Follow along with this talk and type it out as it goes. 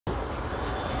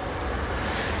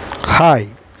Hi,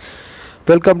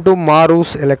 welcome to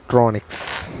MARU'S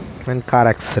Electronics and Car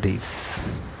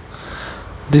Accessories.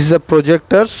 This is a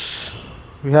projectors.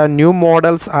 We have new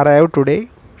models arrived today.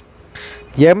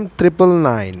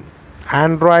 M999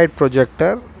 Android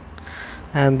projector,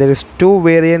 and there is two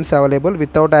variants available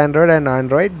without Android and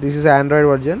Android. This is Android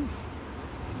version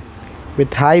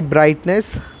with high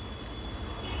brightness.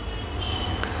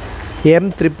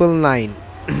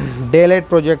 M999 daylight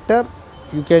projector.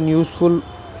 You can use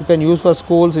for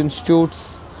schools,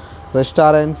 institutes,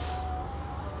 restaurants,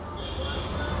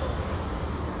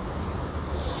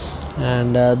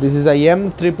 and this is a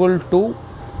M222,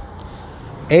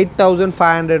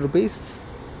 8,500 rupees.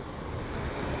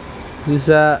 This is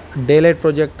a daylight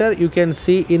projector. You can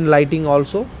see in lighting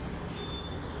also.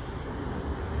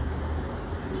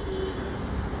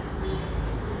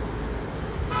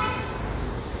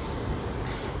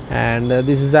 And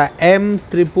this is a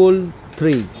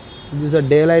M333. This is a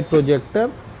daylight projector,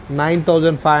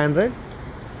 9,500,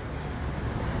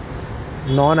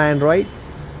 non-Android.